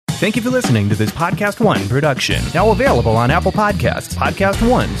Thank you for listening to this Podcast One production. Now available on Apple Podcasts, Podcast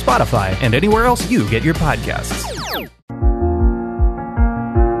One, Spotify, and anywhere else you get your podcasts.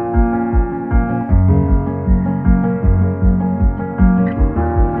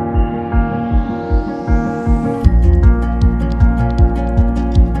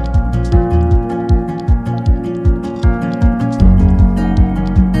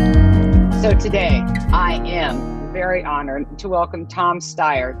 So today, I am very honored to welcome Tom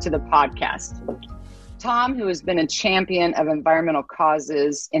Steyer to the podcast. Tom, who has been a champion of environmental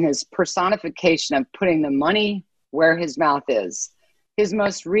causes in his personification of putting the money where his mouth is. His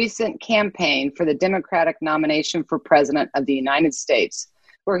most recent campaign for the Democratic nomination for President of the United States,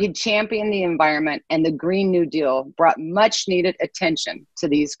 where he championed the environment and the Green New Deal, brought much needed attention to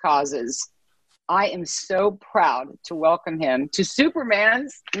these causes. I am so proud to welcome him to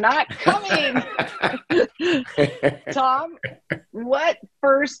Superman's Not Coming. Tom, what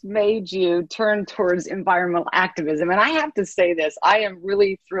first made you turn towards environmental activism? And I have to say this, I am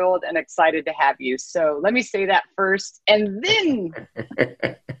really thrilled and excited to have you. So let me say that first, and then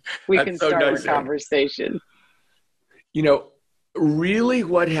we can start our conversation. You know, really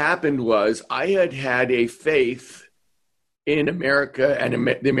what happened was I had a faith in America and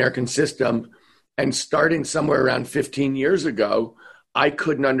the American system. And starting somewhere around 15 years ago, I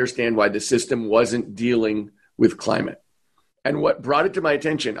couldn't understand why the system wasn't dealing with climate. And what brought it to my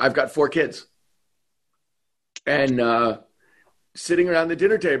attention, I've got 4 kids. And sitting around the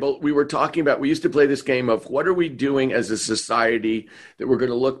dinner table, we were talking about, we used to play this game of what are we doing as a society that we're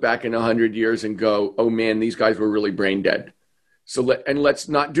going to look back in 100 years and go, oh man, these guys were really brain dead. So let's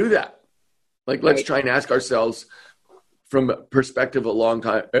not do that. Let's try and ask ourselves from a perspective a long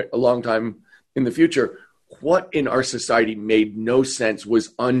time in the future, what in our society made no sense,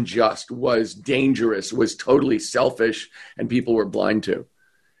 was unjust, was dangerous, was totally selfish, and people were blind to.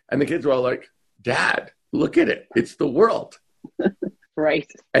 And the kids were all like, Dad, look at it. It's the world.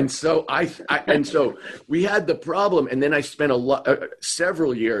 Right. And so so we had the problem. And then I spent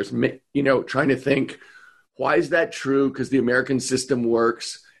several years, trying to think, why is that true? Because the American system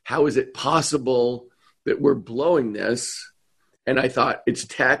works. How is it possible that we're blowing this? And I thought, it's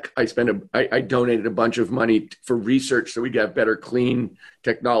tech. I donated a bunch of money for research so we could have better, clean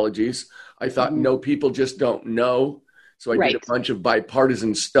technologies. I thought, no, people just don't know. So I did a bunch of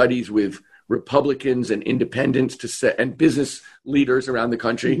bipartisan studies with Republicans and independents and business leaders around the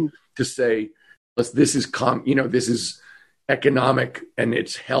country to say, this is economic and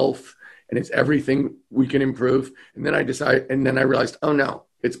it's health and it's everything we can improve. And then I realized, oh no,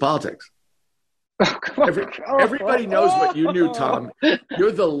 it's politics. Everybody knows what you knew, Tom.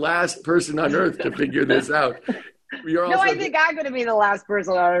 You're the last person on earth to figure this out. I think I'm going to be the last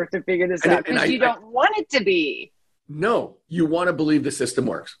person on earth to figure this out because you don't want it to be. No, you want to believe the system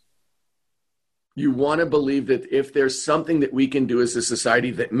works. You want to believe that if there's something that we can do as a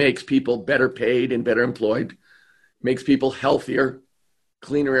society that makes people better paid and better employed, makes people healthier,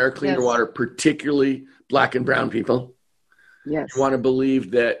 cleaner air, cleaner water, particularly Black and brown people. Yes. You want to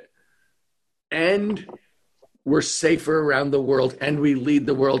believe that and we're safer around the world, and we lead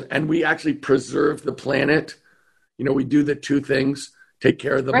the world, and we actually preserve the planet. We do the 2 things, take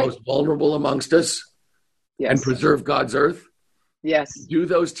care of the most vulnerable amongst us and preserve God's earth. Yes. Do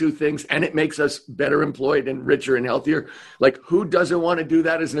those 2 things, and it makes us better employed and richer and healthier. Who doesn't want to do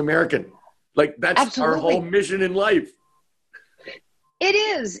that as an American? That's Absolutely. Our whole mission in life. It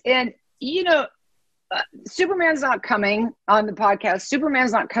is. And, Superman's Not Coming on the podcast.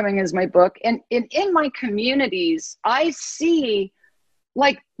 Superman's Not Coming is my book. And in my communities, I see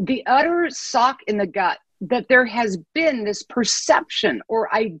the utter sock in the gut that there has been this perception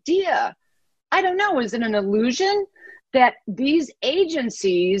or idea. I don't know, is it an illusion that these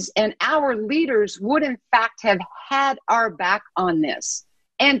agencies and our leaders would in fact have had our back on this?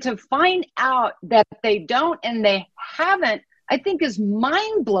 And to find out that they don't and they haven't, I think is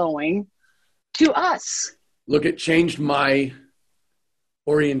mind-blowing to us. Look, it changed my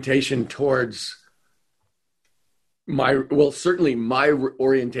orientation towards certainly my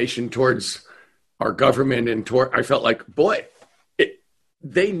orientation towards our government and I felt like, boy,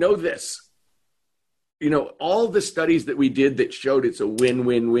 they know this. All the studies that we did that showed it's a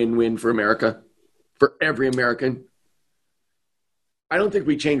win-win-win-win for America, for every American. I don't think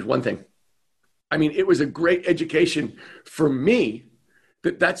we changed one thing. I mean, it was a great education for me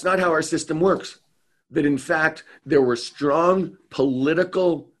that that's not how our system works. That in fact, there were strong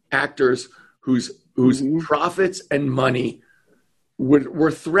political actors whose profits and money were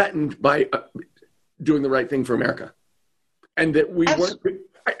threatened by doing the right thing for America. And that we weren't,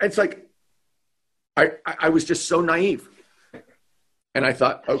 it's like, I was just so naive. And I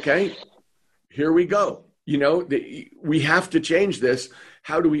thought, okay, here we go. We have to change this.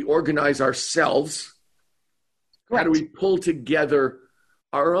 How do we organize ourselves? Correct. How do we pull together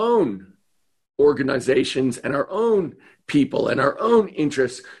our own organizations and our own people and our own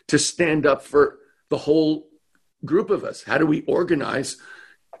interests to stand up for the whole group of us? How do we organize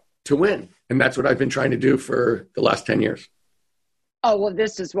to win? And that's what I've been trying to do for the last 10 years. Oh, well,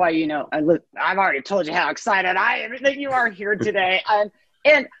 this is why, I've already told you how excited I am that you are here today.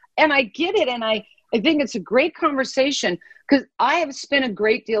 And I get it. And I think it's a great conversation because I have spent a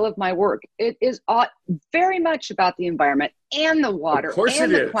great deal of my work. It is very much about the environment and the water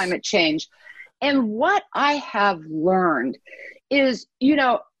and the climate change. And what I have learned is,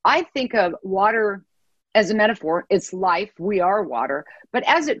 I think of water as a metaphor. It's life. We are water. But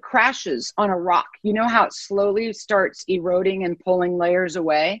as it crashes on a rock, you know how it slowly starts eroding and pulling layers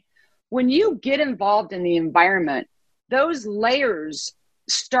away? When you get involved in the environment, those layers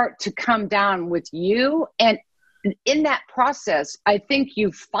start to come down with you. And in that process, I think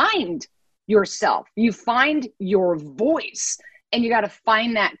you find yourself, you find your voice, and you got to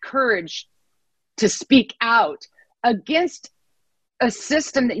find that courage to speak out against a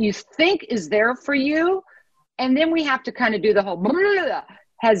system that you think is there for you. And then we have to kind of do the whole,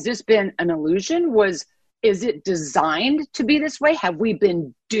 has this been an illusion? Is it designed to be this way? Have we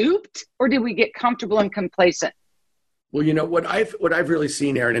been duped, or did we get comfortable and complacent? Well, what I've really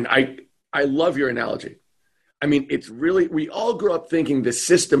seen, Erin, and I love your analogy. I mean, it's really, we all grew up thinking the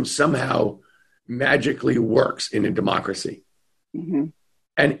system somehow magically works in a democracy. Mm-hmm.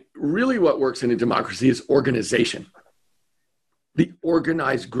 And really what works in a democracy is organization. The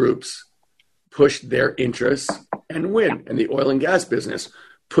organized groups push their interests and win. And the oil and gas business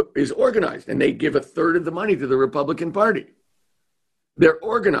is organized, and they give a third of the money to the Republican Party. They're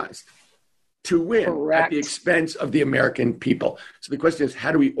organized to win. Correct. At the expense of the American people. So the question is,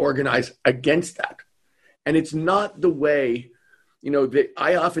 how do we organize against that? And it's not the way,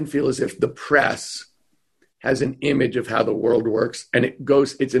 I often feel as if the press has an image of how the world works, and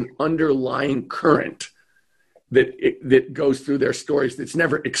it's an underlying current that goes through their stories that's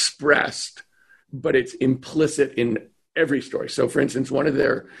never expressed, but it's implicit in every story. So for instance, one of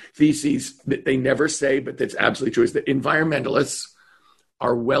their theses that they never say, but that's absolutely true, is that environmentalists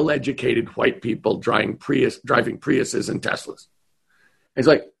are well-educated white people driving Priuses and Teslas. It's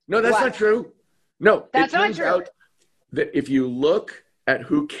like, no, that's not true. No, that's it turns not true. out that if you look at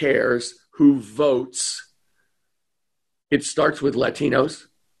who cares, who votes, it starts with Latinos,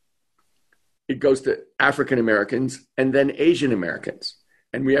 it goes to African Americans, and then Asian Americans.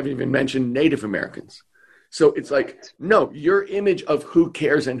 And we haven't even mentioned Native Americans. So it's like, no, your image of who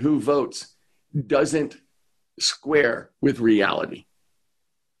cares and who votes doesn't square with reality.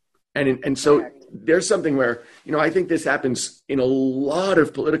 And so there's something where, I think this happens in a lot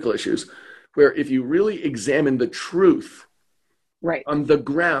of political issues, where if you really examine the truth on the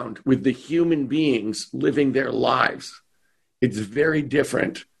ground with the human beings living their lives, it's very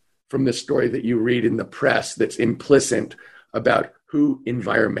different from the story that you read in the press that's implicit about who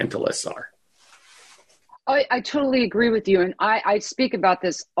environmentalists are. I totally agree with you. And I speak about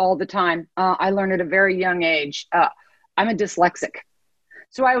this all the time. I learned at a very young age. I'm a dyslexic.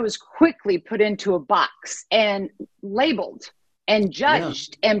 So I was quickly put into a box and labeled and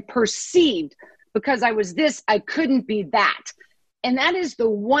judged and perceived because I was this, I couldn't be that. And that is the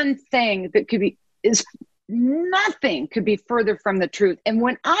one thing that nothing could be further from the truth. And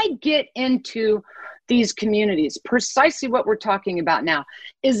when I get into these communities, precisely what we're talking about now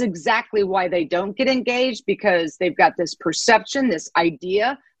is exactly why they don't get engaged, because they've got this perception, this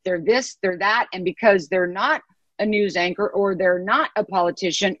idea, they're this, they're that. And because they're not a news anchor, or they're not a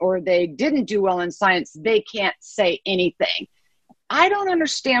politician, or they didn't do well in science, they can't say anything. I don't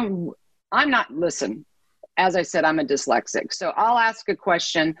understand. Listen, as I said, I'm a dyslexic. So I'll ask a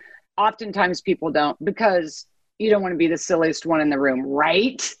question. Oftentimes people don't, because you don't want to be the silliest one in the room,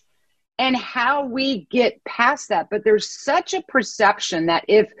 right? And how we get past that. But there's such a perception that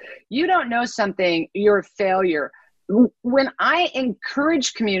if you don't know something, you're a failure. When I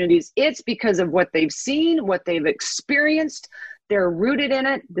encourage communities, it's because of what they've seen, what they've experienced. They're rooted in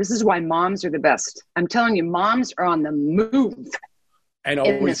it. This is why moms are the best. I'm telling you, moms are on the move and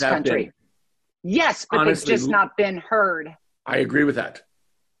in this country. Been. Yes, but honestly, they've just not been heard. I agree with that.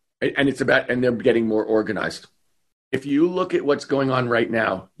 And they're getting more organized. If you look at what's going on right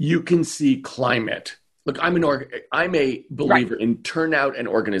now, you can see climate. Look, I'm a believer in turnout and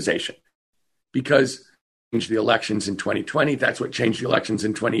organization, because changed the elections in 2020. That's what changed the elections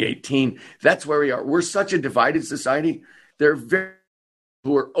in 2018. That's where we are. We're such a divided society. There are very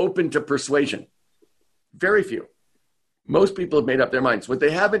few who are open to persuasion. Very few. Most people have made up their minds. What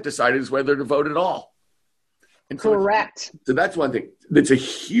they haven't decided is whether to vote at all. And Correct. So that's one thing. That's a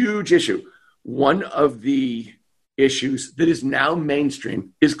huge issue. One of the issues that is now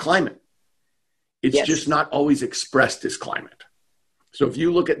mainstream is climate. It's just not always expressed as climate. So if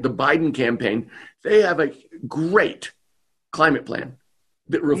you look at the Biden campaign, they have a great climate plan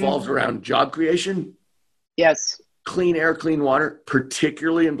that revolves around job creation. Yes. Clean air, clean water,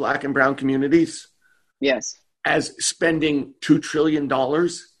 particularly in Black and brown communities. Yes. As spending $2 trillion,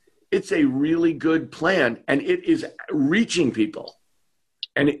 it's a really good plan, and it is reaching people.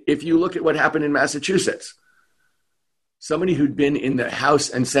 And if you look at what happened in Massachusetts, somebody who'd been in the House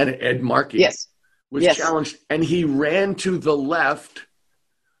and Senate, Ed Markey, was challenged, and he ran to the left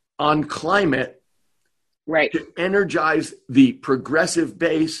on climate to energize the progressive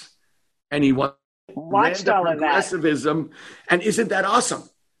base, and he watched all of that. Progressivism, and isn't that awesome?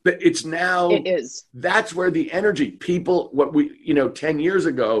 But it's now, it is. That's where the energy, people, 10 years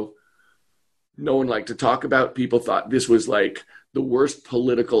ago, no one liked to talk about. People thought this was like the worst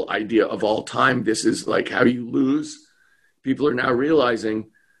political idea of all time. This is like how you lose. People are now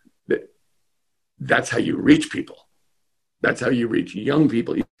realizing that that's how you reach people. That's how you reach young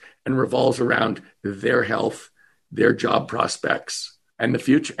people, and revolves around their health, their job prospects, and the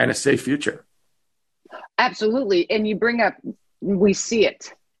future, and a safe future. Absolutely. And you bring up, we see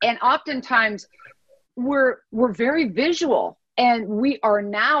it. And oftentimes we're very visual, and we are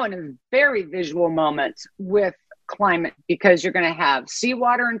now in a very visual moment with climate, because you're going to have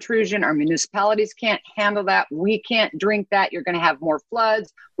seawater intrusion. Our municipalities can't handle that. We can't drink that. You're going to have more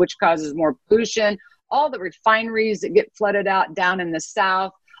floods, which causes more pollution. All the refineries that get flooded out down in the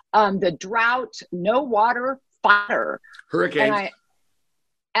South, the drought, no water, fire. Hurricanes.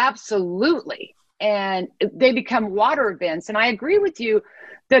 Absolutely. And they become water events. And I agree with you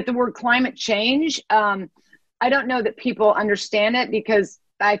that the word climate change, I don't know that people understand it, because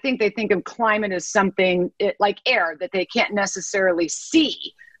I think they think of climate as something like air that they can't necessarily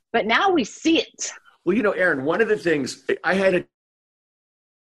see. But now we see it. Well, Aaron, one of the things, I had a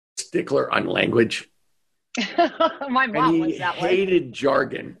stickler on language. My mom was that way. He hated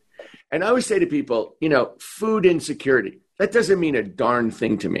jargon. And I always say to people, food insecurity, that doesn't mean a darn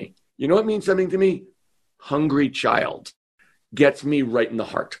thing to me. You know what means something to me? Hungry child gets me right in the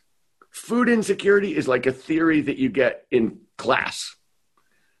heart. Food insecurity is like a theory that you get in class.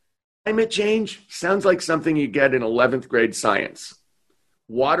 Climate change sounds like something you get in 11th grade science.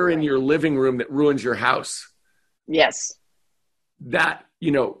 Water in your living room that ruins your house. Yes. That,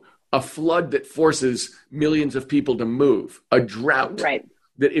 a flood that forces millions of people to move. A drought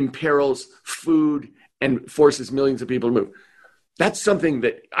that imperils food and forces millions of people to move. That's something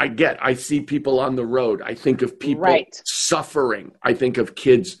that I get. I see people on the road. I think of people suffering. I think of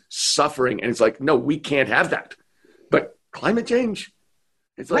kids suffering. And it's like, no, we can't have that. But climate change,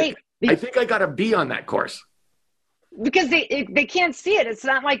 it's like, I think I got a B on that course. Because they can't see it. It's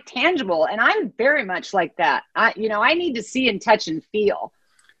not like tangible. And I'm very much like that. I need to see and touch and feel.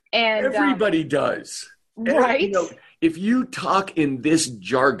 And everybody does. Right. And, if you talk in this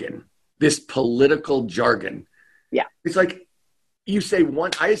jargon, this political jargon, it's like, you say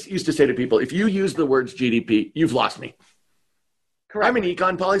I used to say to people, if you use the words GDP, you've lost me. Correct. I'm an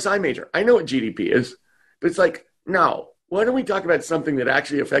econ poli-sci major. I know what GDP is, but it's like, no, why don't we talk about something that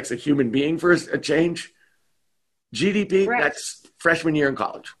actually affects a human being for a change? GDP, that's freshman year in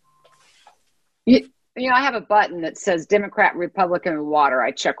college. I have a button that says Democrat, Republican, water.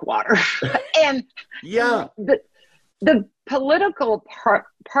 I check water. And the political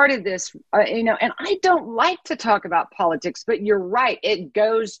part of this, and I don't like to talk about politics, but you're right. It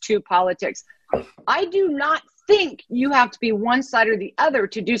goes to politics. I do not think you have to be one side or the other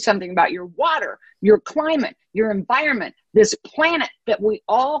to do something about your water, your climate, your environment, this planet that we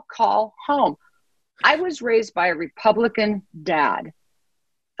all call home. I was raised by a Republican dad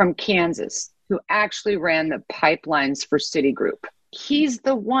from Kansas who actually ran the pipelines for Citigroup. He's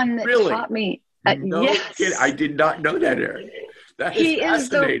the one that taught me. Yes. Kid, I did not know that, Aaron. That is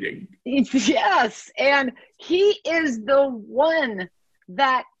fascinating. Yes. And he is the one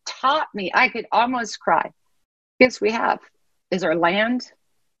that taught me. I could almost cry. Gifts we have is our land,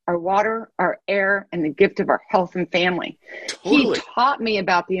 our water, our air, and the gift of our health and family. Totally. He taught me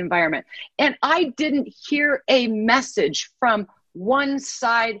about the environment. And I didn't hear a message from one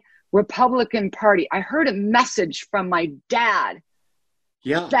side Republican Party. I heard a message from my dad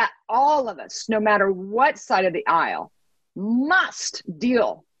that all of us, no matter what side of the aisle, must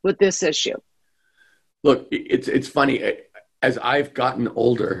deal with this issue. Look, it's funny. As I've gotten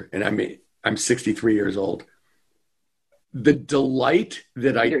older, and I'm 63 years old, the delight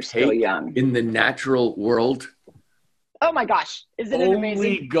that I take in the natural world, Oh my gosh. Isn't it amazing?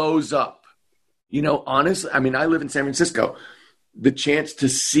 Only goes up. You know, honestly, I mean, I live in San Francisco. The chance to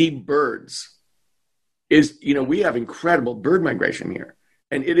see birds is, you know, we have incredible bird migration here.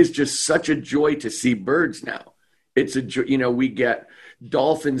 And it is just such a joy to see birds now. It's a joy, you know, we get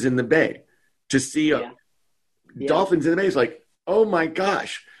dolphins in the bay. To see dolphins in the bay is like, oh my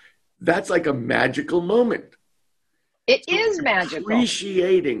gosh, that's like a magical moment. It is magical.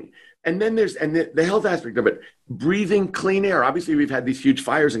 Appreciating. And then there's, and the health aspect of it, breathing clean air. Obviously, we've had these huge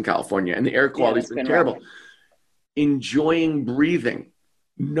fires in California and the air quality's been terrible. Rough. Enjoying breathing,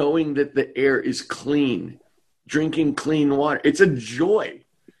 knowing that the air is clean, drinking clean water. It's a joy.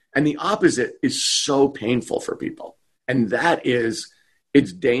 And the opposite is so painful for people. And that is,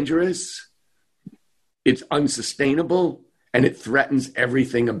 it's dangerous, it's unsustainable, and it threatens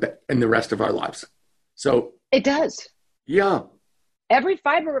everything in the rest of our lives. So it does. Yeah. Every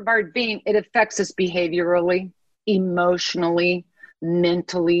fiber of our being, it affects us behaviorally, emotionally,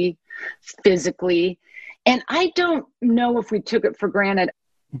 mentally, physically. And I don't know if we took it for granted.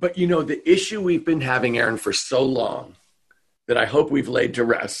 But you know, the issue we've been having, Erin, for so long that I hope we've laid to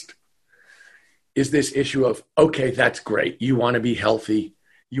rest is this issue of, okay, that's great. You want to be healthy.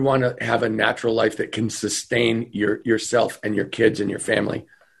 You want to have a natural life that can sustain yourself and your kids and your family.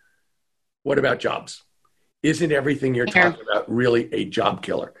 What about jobs? Isn't everything you're talking about really a job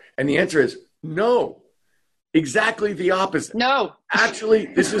killer? And the answer is no, exactly the opposite. No. Actually,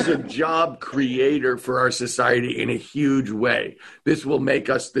 this is a job creator for our society in a huge way. This will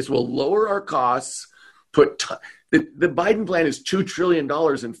lower our costs, the Biden plan is $2 trillion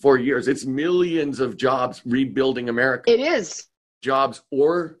in 4 years. It's millions of jobs rebuilding America. It is. Jobs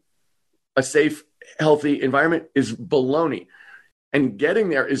or a safe, healthy environment is baloney. And getting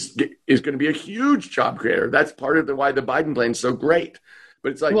there is going to be a huge job creator. That's part of why the Biden plan is so great.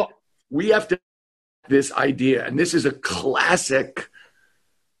 But it's like, we have to this idea, and this is a classic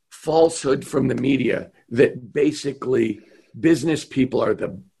falsehood from the media, that basically business people are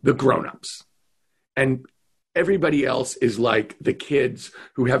the grown-ups. And everybody else is like the kids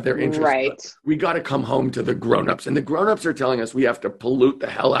who have their interests. Right. We got to come home to the grown-ups. And the grown-ups are telling us we have to pollute the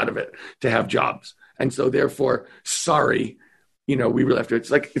hell out of it to have jobs. And so therefore, sorry, you know, we really have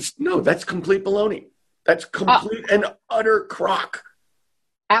to, that's complete baloney. That's complete and utter crock.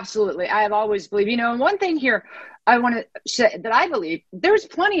 Absolutely. I have always believed, you know, and one thing here I want to say that I believe there's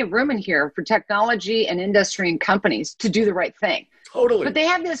plenty of room in here for technology and industry and companies to do the right thing. Totally. But they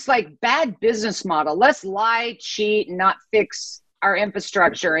have this like bad business model. Let's lie, cheat, and not fix our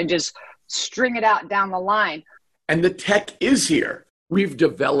infrastructure and just string it out down the line. And the tech is here. We've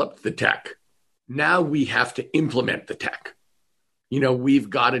developed the tech. Now we have to implement the tech. You know, we've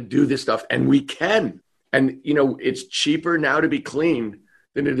got to do this stuff, and we can. And, you know, it's cheaper now to be clean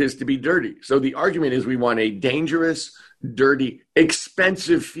than it is to be dirty. So the argument is we want a dangerous, dirty,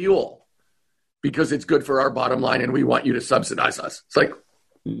 expensive fuel because it's good for our bottom line and we want you to subsidize us. It's like,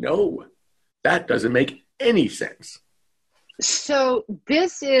 no, that doesn't make any sense. So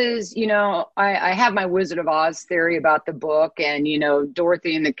this is, you know, I have my Wizard of Oz theory about the book and, you know,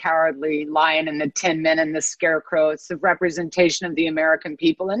 Dorothy and the Cowardly Lion and the Tin Men and the Scarecrow. It's a representation of the American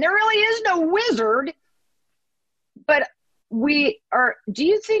people. And there really is no wizard. But do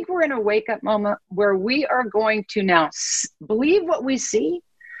you think we're in a wake-up moment where we are going to now believe what we see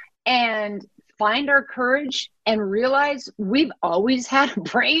and find our courage and realize we've always had a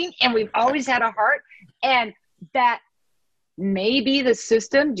brain and we've always had a heart, and that maybe the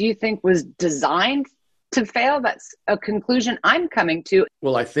system, do you think, was designed to fail? That's a conclusion I'm coming to.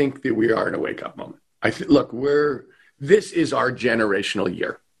 Well, I think that we are in a wake-up moment. Look, this is our generational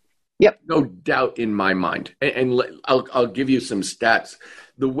year. Yep. No doubt in my mind. And I'll give you some stats.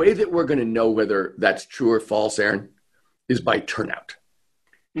 The way that we're going to know whether that's true or false, Erin, is by turnout.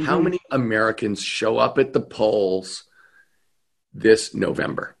 Mm-hmm. How many Americans show up at the polls this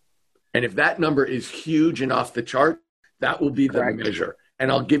November? And if that number is huge and off the chart, that will be the measure. And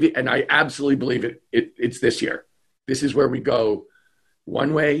I'll give you, and I absolutely believe it's this year. This is where we go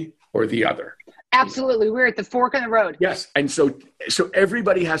one way or the other. Absolutely. We're at the fork in the road. Yes. And so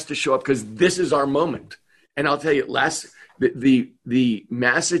everybody has to show up because this is our moment. And I'll tell you, the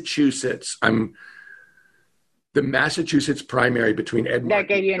Massachusetts primary between Ed Markey. That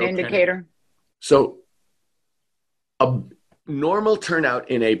gave you an indicator. So a normal turnout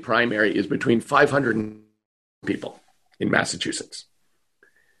in a primary is between 500 people in Massachusetts.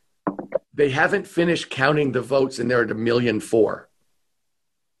 They haven't finished counting the votes and they're at 1.4 million.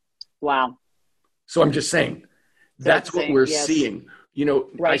 Wow. So I'm just saying, that's what we're seeing. You know,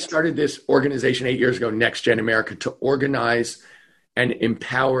 I started this organization 8 years ago, Next Gen America, to organize and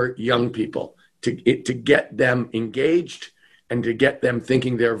empower young people to get them engaged and to get them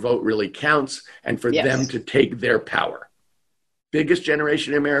thinking their vote really counts and for them to take their power. Biggest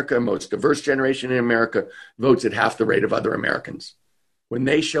generation in America, most diverse generation in America, votes at half the rate of other Americans. When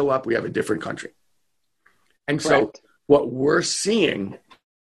they show up, we have a different country. And so what we're seeing,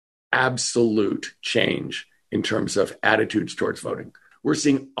 absolute change in terms of attitudes towards voting. We're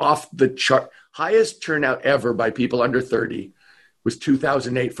seeing off the chart, highest turnout ever by people under 30 was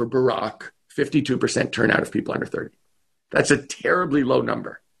 2008 for Barack, 52% turnout of people under 30. That's a terribly low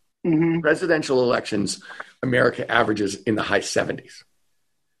number. Mm-hmm. Presidential elections, America averages in the high 70s.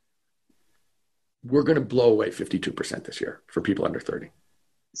 We're going to blow away 52% this year for people under 30.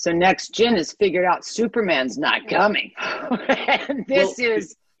 So next gen has figured out Superman's not coming.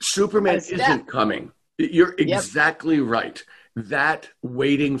 Superman isn't coming. You're exactly right. That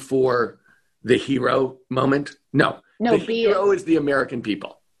waiting for the hero moment. No, the hero is the American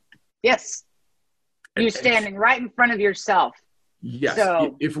people. Yes. You're standing right in front of yourself. Yes.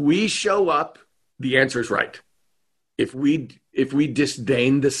 So, if we show up, the answer is right. If we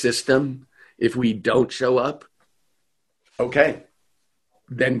disdain the system, if we don't show up, okay,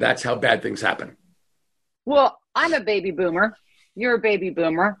 then that's how bad things happen. Well, I'm a baby boomer. You're a baby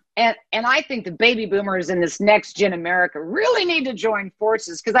boomer. And I think the baby boomers in this next gen America really need to join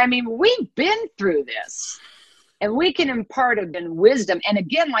forces because, I mean, we've been through this and we can impart wisdom. And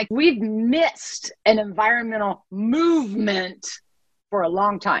again, like we've missed an environmental movement for a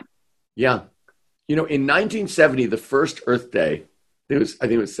long time. Yeah. You know, in 1970, the first Earth Day, I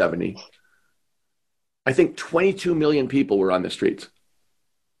think it was 70. I think 22 million people were on the streets.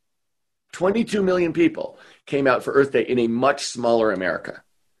 22 million people came out for Earth Day in a much smaller America.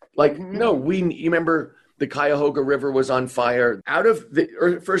 Like, you remember the Cuyahoga River was on fire. Out of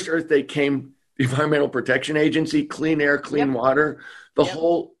the first Earth Day came the Environmental Protection Agency, clean air, clean water, the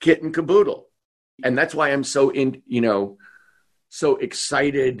whole kit and caboodle. And that's why I'm so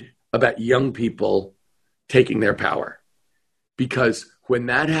excited about young people taking their power. Because when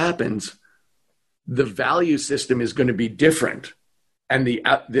that happens, the value system is going to be different. And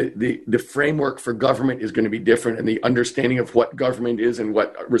the framework for government is going to be different, and the understanding of what government is and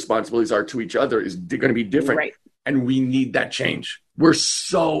what responsibilities are to each other is going to be different. Right. And we need that change. We're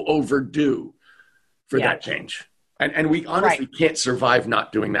so overdue for that change. And we honestly can't survive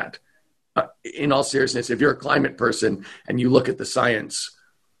not doing that. In all seriousness, if you're a climate person and you look at the science,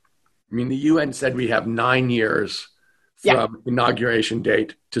 I mean, the UN said we have 9 years from inauguration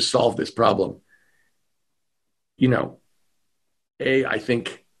date to solve this problem. You know, I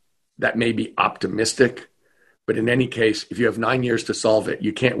think that may be optimistic, but in any case, if you have 9 years to solve it,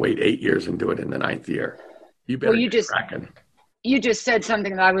 you can't wait 8 years and do it in the 9th year. You better get cracking. You just said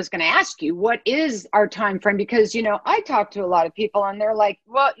something that I was going to ask you. What is our time frame? Because, I talk to a lot of people and they're like,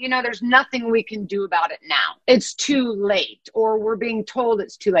 well, there's nothing we can do about it now. It's too late, or we're being told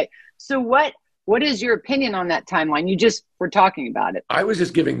it's too late. So what is your opinion on that timeline? You just were talking about it. I was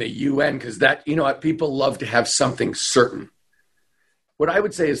just giving the UN because that, people love to have something certain. What I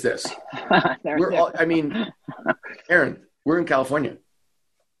would say is this. Aaron, we're in California.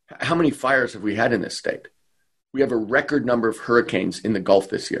 How many fires have we had in this state? We have a record number of hurricanes in the Gulf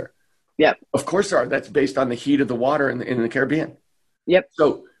this year. Yep. Of course there are. That's based on the heat of the water in the Caribbean. Yep.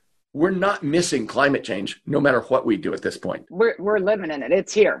 So we're not missing climate change no matter what we do at this point. We're living in it.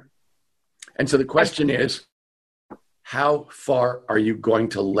 It's here. And so the question is, how far are you going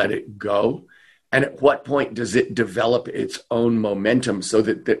to let it go? And at what point does it develop its own momentum so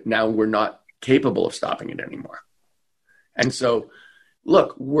that now we're not capable of stopping it anymore? And so,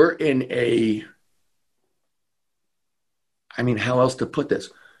 look, we're in how else to put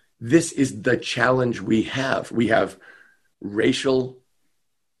this? This is the challenge we have. We have racial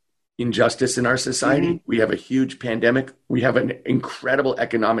injustice in our society. Mm-hmm. We have a huge pandemic. We have an incredible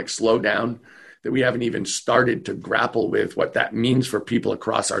economic slowdown that we haven't even started to grapple with what that means for people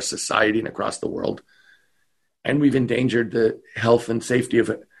across our society and across the world. And we've endangered the health and safety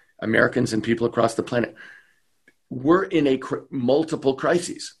of Americans and people across the planet. We're in multiple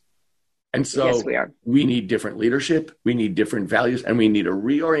crises. And so we need different leadership, we need different values, and we need a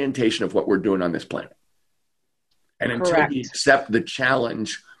reorientation of what we're doing on this planet. And until we accept the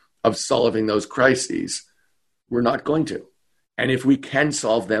challenge of solving those crises, we're not going to. And if we can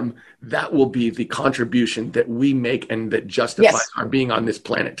solve them, that will be the contribution that we make and that justifies our being on this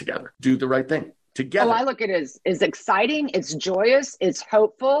planet together. Do the right thing together. Oh, I look at it as exciting. It's joyous. It's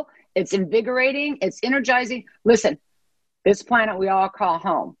hopeful. It's invigorating. It's energizing. Listen, this planet we all call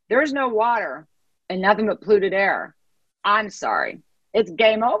home. There's no water and nothing but polluted air. I'm sorry. It's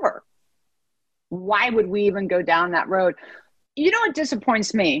game over. Why would we even go down that road? You know what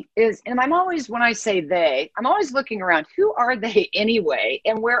disappoints me is, and I'm always, when I say they, I'm always looking around, who are they anyway?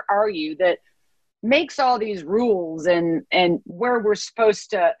 And where are you that makes all these rules and where we're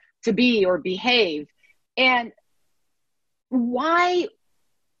supposed to be or behave? And why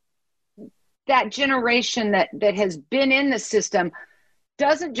that generation that has been in the system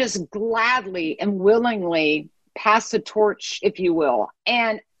doesn't just gladly and willingly pass the torch, if you will.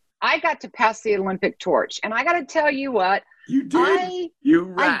 And I got to pass the Olympic torch. And I got to tell you what, you did. You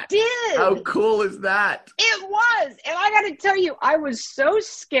rat. I did. How cool is that? It was. And I got to tell you, I was so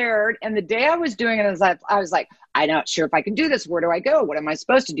scared. And the day I was doing it, I was like, I'm not sure if I can do this. Where do I go? What am I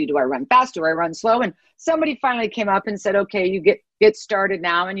supposed to do? Do I run fast? Do I run slow? And somebody finally came up and said, okay, you get started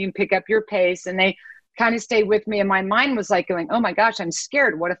now and you can pick up your pace. And they kind of stayed with me. And my mind was like going, oh my gosh, I'm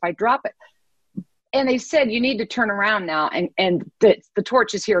scared. What if I drop it? And they said, you need to turn around now. And the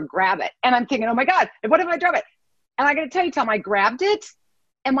torch is here. Grab it. And I'm thinking, oh my God, what if I drop it? And I got to tell you, Tom, I grabbed it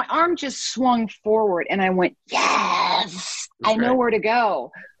and my arm just swung forward and I went, yes, I know where to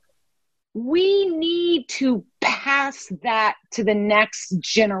go. We need to pass that to the next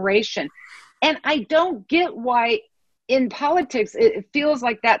generation. And I don't get why in politics, it feels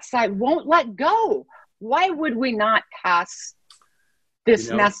like that side won't let go. Why would we not pass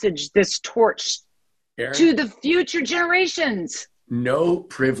this message, this torch, Aaron, to the future generations? No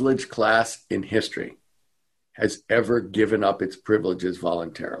privileged class in history has ever given up its privileges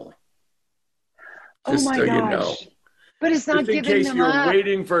voluntarily. Just oh my so gosh. You know. But it's not giving them up. In case you're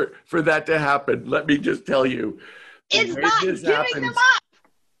waiting for that to happen, let me just tell you. It's not giving them up.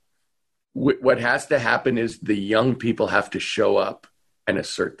 What has to happen is the young people have to show up and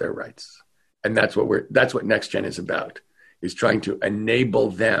assert their rights. And that's what Next Gen is about, is trying to enable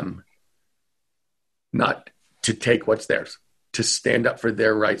them not to take what's theirs, to stand up for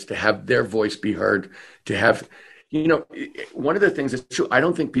their rights, to have their voice be heard, to have, one of the things that's true, I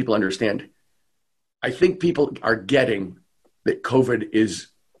don't think people understand. I think people are getting that COVID is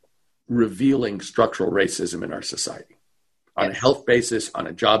revealing structural racism in our society. On a health basis, on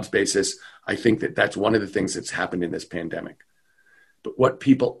a jobs basis, I think that's one of the things that's happened in this pandemic. But what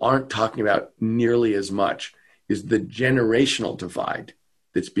people aren't talking about nearly as much is the generational divide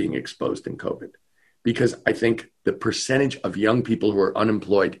that's being exposed in COVID. Because I think the percentage of young people who are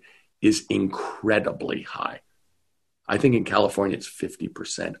unemployed is incredibly high. I think in California, it's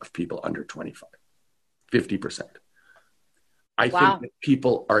 50% of people under 25. 50%. I think that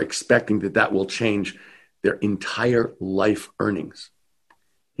people are expecting that will change their entire life earnings.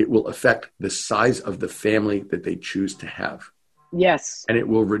 It will affect the size of the family that they choose to have. Yes. And it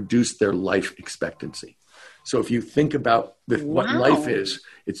will reduce their life expectancy. So if you think about what life is,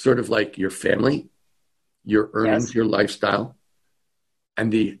 it's sort of like your family, your earnings, your lifestyle,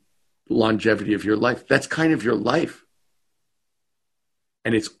 and the longevity of your life. That's kind of your life.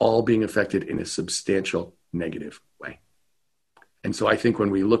 And it's all being affected in a substantial negative way. And so I think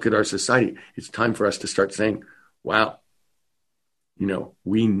when we look at our society, it's time for us to start saying, wow,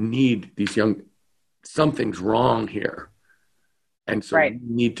 we need these something's wrong here. And so we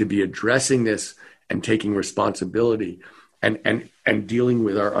need to be addressing this and taking responsibility and dealing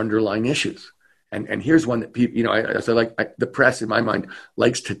with our underlying issues. And here's one that people, the press in my mind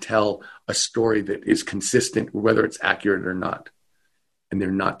likes to tell a story that is consistent, whether it's accurate or not. And they're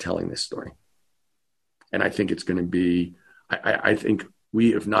not telling this story. And I think it's going to be, I think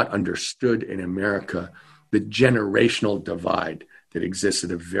we have not understood in America the generational divide that exists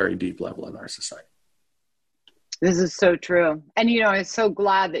at a very deep level in our society. This is so true. And, I'm so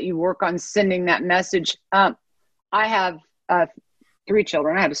glad that you work on sending that message. I have 3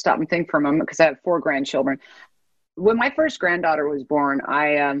 children. I had to stop and think for a moment because I have 4 grandchildren. When my first granddaughter was born,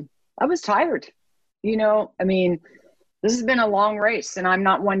 I was tired. This has been a long race and I'm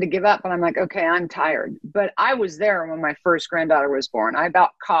not one to give up. And I'm like, okay, I'm tired. But I was there when my first granddaughter was born. I about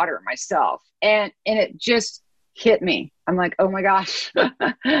caught her myself. And it just hit me. I'm like, oh my gosh,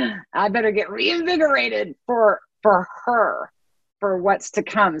 I better get reinvigorated for her, for what's to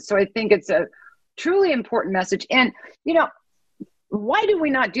come. So I think it's a truly important message. And, why do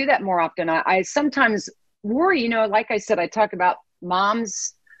we not do that more often? I sometimes worry, like I said, I talk about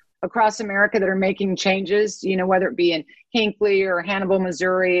moms across America that are making changes, whether it be in Hinckley or Hannibal,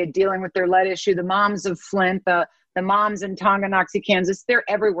 Missouri, dealing with their lead issue, the moms of Flint, the moms in Tonganoxie, Kansas, they're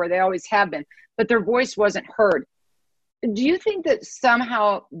everywhere. They always have been, but their voice wasn't heard. Do you think that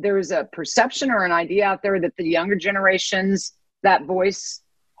somehow there's a perception or an idea out there that the younger generations, that voice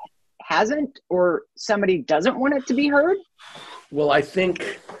hasn't, or somebody doesn't want it to be heard? Well, I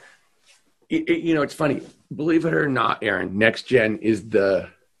think, it's funny. Believe it or not, Aaron, Next Gen is the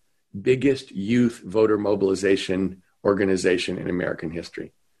biggest youth voter mobilization organization in American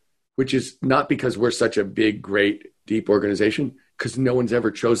history, which is not because we're such a big, great, deep organization, because no one's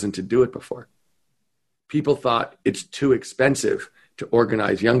ever chosen to do it before. People thought it's too expensive to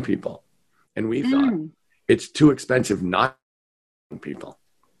organize young people. And we thought it's too expensive not to young people.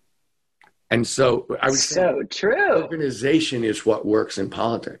 And so I would say true. Organization is what works in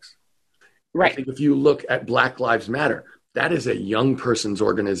politics. Right. I think if you look at Black Lives Matter, that is a young person's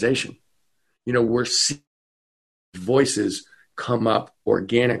organization. You know, we're seeing voices come up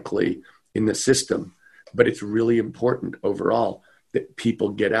organically in the system, but it's really important overall that people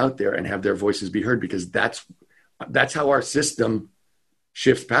get out there and have their voices be heard, because that's how our system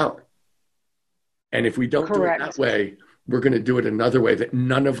shifts power. And if we don't do it that way, we're going to do it another way that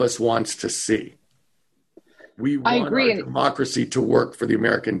none of us wants to see. We want our democracy to work for the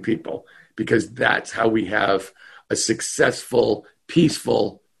American people, because that's how we have a successful,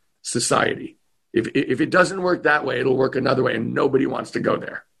 peaceful society. If it doesn't work that way, it'll work another way, and nobody wants to go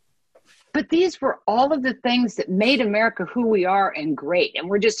there. But these were all of the things that made America who we are and great. And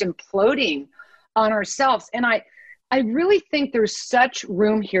we're just imploding on ourselves. And I really think there's such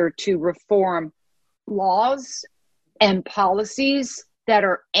room here to reform laws and policies that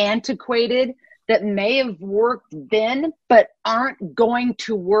are antiquated, that may have worked then, but aren't going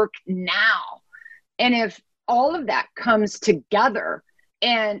to work now. And if all of that comes together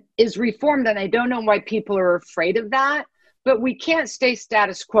and is reformed, and I don't know why people are afraid of that, but we can't stay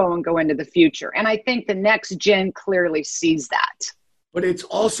status quo and go into the future. And I think the next gen clearly sees that. But it's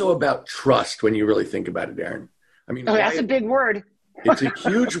also about trust when you really think about it, Erin. I mean, that's a big word. It's a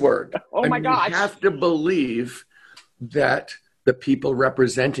huge word. My gosh. You have to believe that the people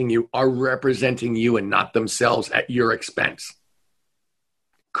representing you are representing you and not themselves at your expense.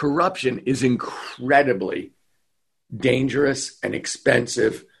 Corruption is incredibly dangerous and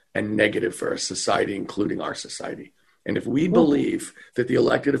expensive and negative for a society, including our society. And if we believe that the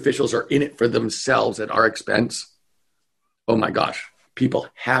elected officials are in it for themselves at our expense, oh my gosh, people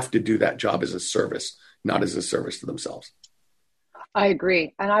have to do that job as a service, not as a service to themselves. I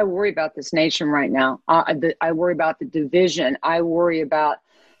agree. And I worry about this nation right now. I worry about the division. I worry about,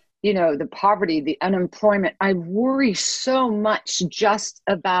 the poverty, the unemployment. I worry so much just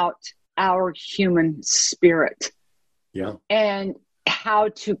about our human spirit. Yeah. And how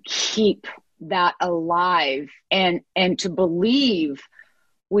to keep that alive and to believe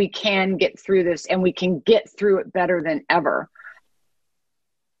we can get through this, and we can get through it better than ever.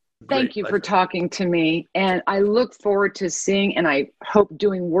 Thank you for talking to me. And I look forward to seeing, and I hope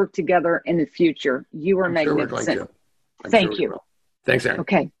doing work together in the future. You are magnificent. Thank you. Thanks, Erin.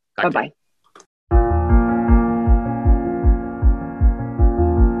 Okay. Bye-bye.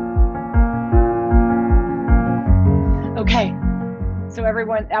 Okay. So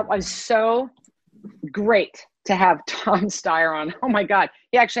everyone, that was so great to have Tom Steyer on. Oh my God.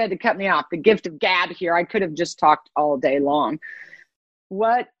 He actually had to cut me off. The gift of gab here. I could have just talked all day long.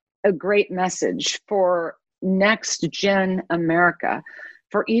 What a great message for next gen America,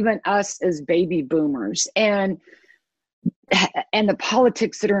 for even us as baby boomers, and the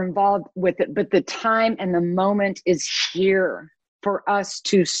politics that are involved with it. But the time and the moment is here for us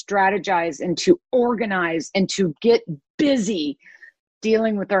to strategize and to organize and to get busy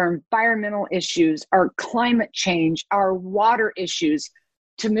dealing with our environmental issues, our climate change, our water issues,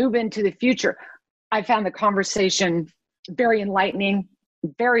 to move into the future. I found the conversation very enlightening,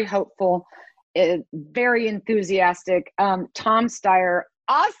 very hopeful, very enthusiastic. Tom Steyer,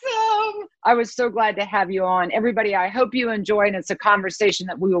 awesome. I was so glad to have you on. Everybody, I hope you enjoy, and it's a conversation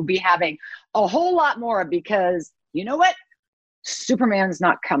that we will be having a whole lot more, because you know what? Superman's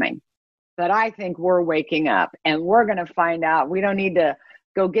not coming. But I think we're waking up, and we're going to find out. We don't need to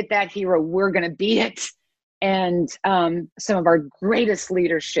go get that hero. We're going to be it. And some of our greatest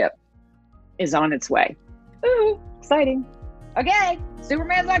leadership is on its way. Ooh, exciting. Okay,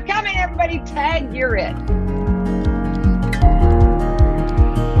 Superman's not coming, everybody. Tag, you're it.